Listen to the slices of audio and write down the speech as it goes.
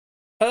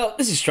Hello,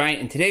 this is Stridin,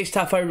 and today's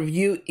top 5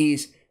 review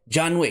is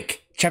John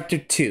Wick Chapter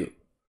 2.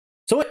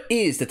 So what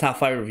is the top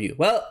 5 review?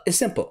 Well, it's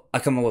simple. I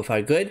come up with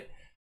 5 good,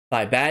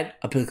 5 bad,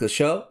 a particular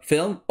show,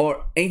 film,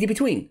 or anything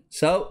between.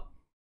 So,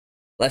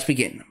 let's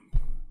begin.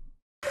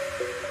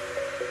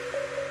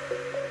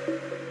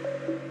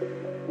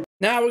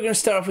 Now we're going to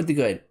start off with the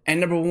good. And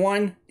number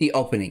 1, the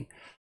opening.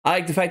 I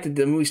like the fact that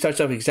the movie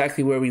starts off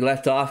exactly where we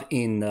left off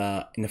in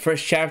the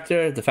first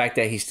chapter. The fact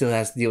that he still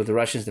has to deal with the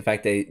Russians. The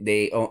fact that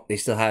they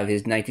still have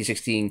his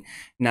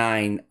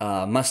 1969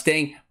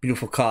 Mustang,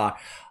 beautiful car,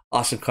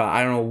 awesome car.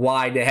 I don't know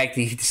why the heck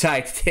he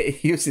decided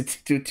to use it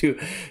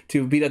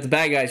to beat up the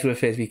bad guys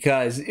with it,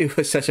 because it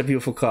was such a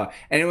beautiful car.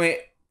 Anyway,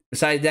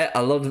 besides that,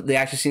 I love the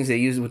action scenes they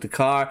used with the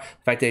car.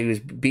 The fact that he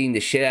was beating the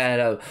shit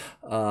out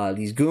of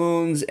these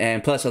goons,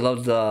 and plus I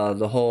love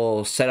the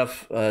whole setup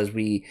as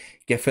we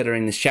get further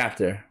in this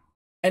chapter.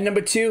 And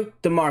number 2,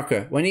 the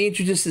marker. When he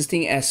introduced this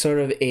thing as sort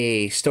of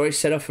a story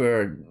setup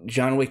for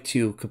John Wick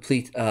to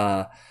complete,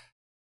 or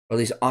at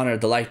least honor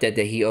the life debt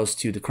that he owes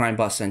to the crime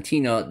boss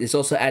Santino, this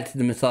also adds to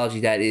the mythology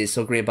that is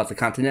so great about the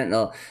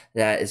Continental,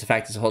 that is the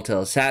fact it's a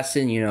hotel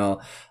assassin, you know,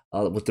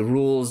 with the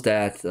rules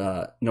that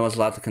no one's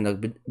allowed to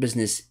conduct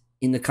business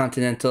in the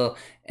Continental,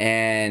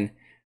 and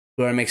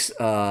whoever makes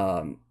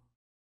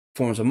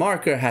forms a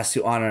marker has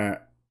to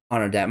honor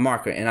that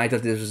marker. And I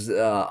thought this was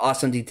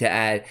awesome thing to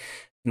add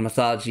the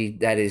mythology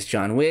that is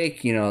John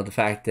Wick. You know, the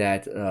fact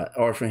that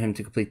or for him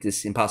to complete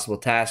this impossible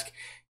task,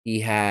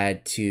 he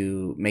had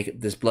to make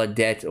this blood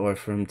debt, or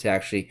for him to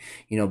actually,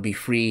 you know, be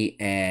free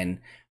and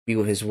be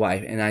with his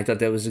wife. And I thought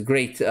that was a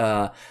great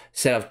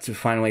setup to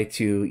find a way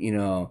to, you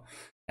know,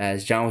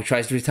 as John Wick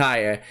tries to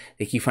retire,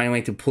 they keep finding a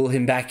way to pull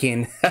him back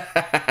in.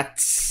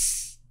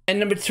 And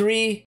number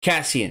 3,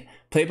 Cassian,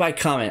 played by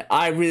Comet.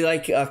 I really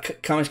like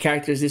Comet's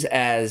character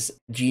as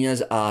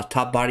Gina's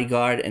top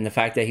bodyguard, and the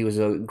fact that he was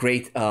a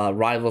great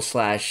rival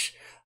slash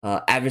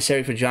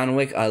adversary for John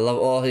Wick. I love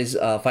all his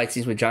fight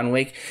scenes with John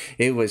Wick.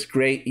 It was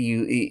great.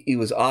 He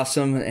was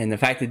awesome, and the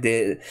fact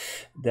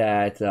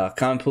that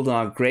Comet pulled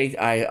on great.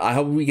 I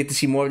hope we get to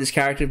see more of this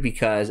character,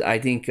 because I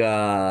think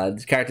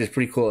this character is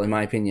pretty cool in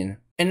my opinion.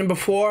 And number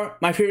 4,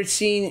 my favorite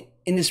scene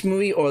in this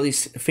movie, or at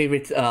least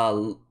favorite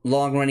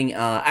long-running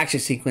action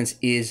sequence,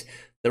 is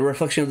the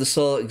Reflection of the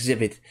Soul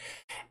exhibit.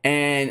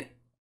 And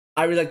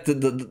I really like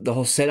the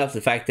whole setup, the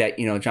fact that,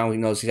 you know, John Wick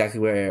knows exactly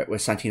where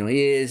Santino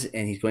is,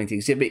 and he's going to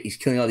exhibit. He's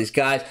killing all these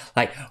guys,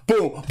 like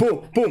boom,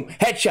 boom, boom,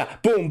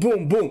 headshot, boom,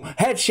 boom, boom,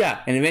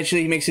 headshot, and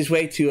eventually he makes his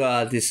way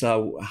to this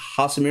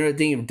House of Mirror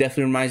thing. It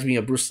definitely reminds me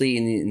of Bruce Lee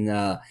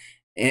in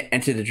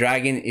Enter the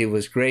Dragon. It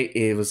was great.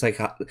 It was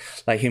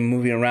like him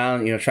moving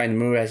around, you know, trying to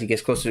move as he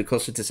gets closer and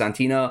closer to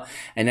Santino.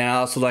 And then I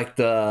also like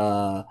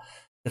the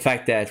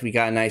fact that we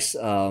got a nice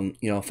you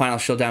know, final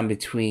showdown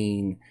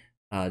between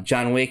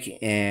John Wick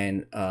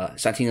and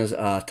Santino's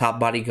top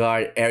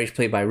bodyguard, Ares,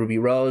 played by Ruby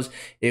Rose.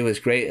 It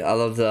was great. I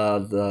love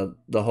the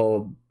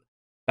whole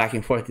back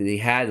and forth that they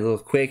had, a little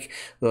quick,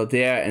 a little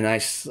there, and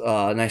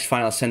nice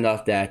final send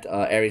off that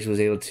Ares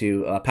was able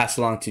to pass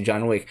along to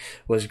John Wick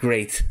was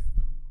great.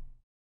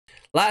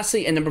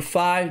 Lastly, and number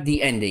 5,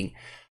 the ending.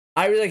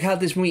 I really like how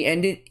this movie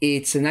ended.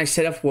 It's a nice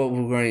setup for what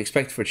we're going to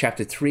expect for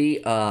Chapter 3.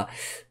 The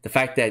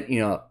fact that,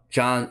 you know,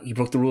 John, he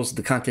broke the rules of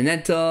the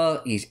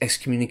Continental. He's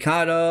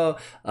excommunicado.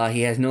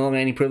 He has no longer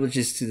any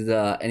privileges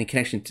to any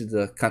connection to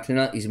the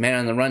Continental. He's a man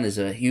on the run. There's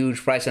a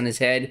huge price on his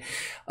head.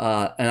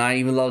 And I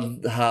even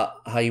love how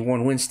he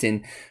warned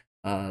Winston,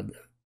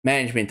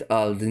 management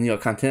of the New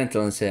York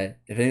Continental, and said,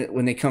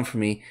 when they come for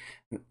me,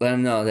 let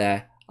them know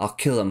that I'll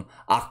kill them.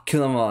 I'll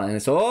kill them all. And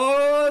it's,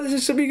 oh, this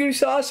is something going to be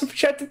so awesome for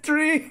Chapter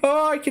 3.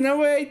 Oh, I cannot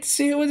wait to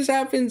see when this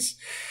happens.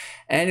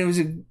 And it was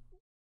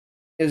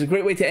a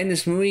great way to end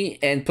this movie,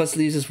 and plus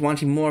leaves us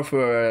wanting more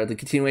for the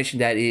continuation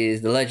that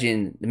is the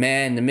legend, the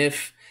man, the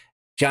myth,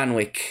 John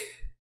Wick.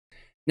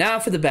 Now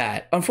for the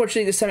bad.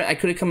 Unfortunately, this time I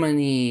couldn't come on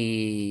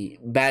any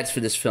bads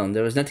for this film.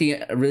 There was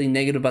nothing really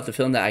negative about the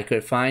film that I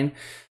could find,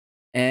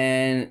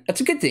 and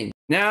that's a good thing.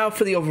 Now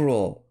for the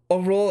overall.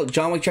 Overall,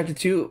 John Wick Chapter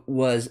 2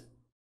 was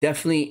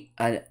definitely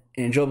an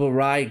enjoyable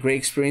ride, great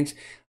experience,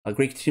 a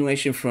great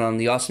continuation from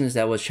the awesomeness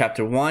that was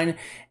Chapter 1,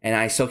 and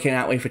I still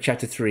cannot wait for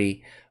Chapter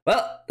 3.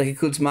 Well, that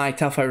concludes my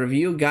top 5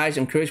 review. Guys,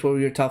 I'm curious, what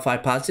were your top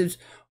 5 positives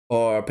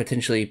or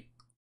potentially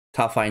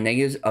top 5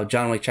 negatives of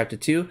John Wick Chapter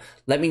 2?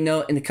 Let me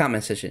know in the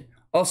comment section.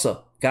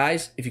 Also,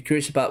 guys, if you're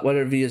curious about what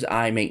other videos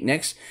I make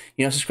next,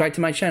 you know, subscribe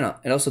to my channel.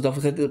 And also, don't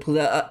forget to click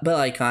the bell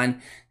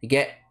icon to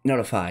get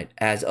notified.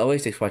 As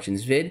always, thanks for watching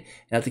this vid, and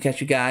I hope to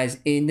catch you guys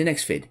in the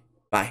next vid.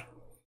 Bye.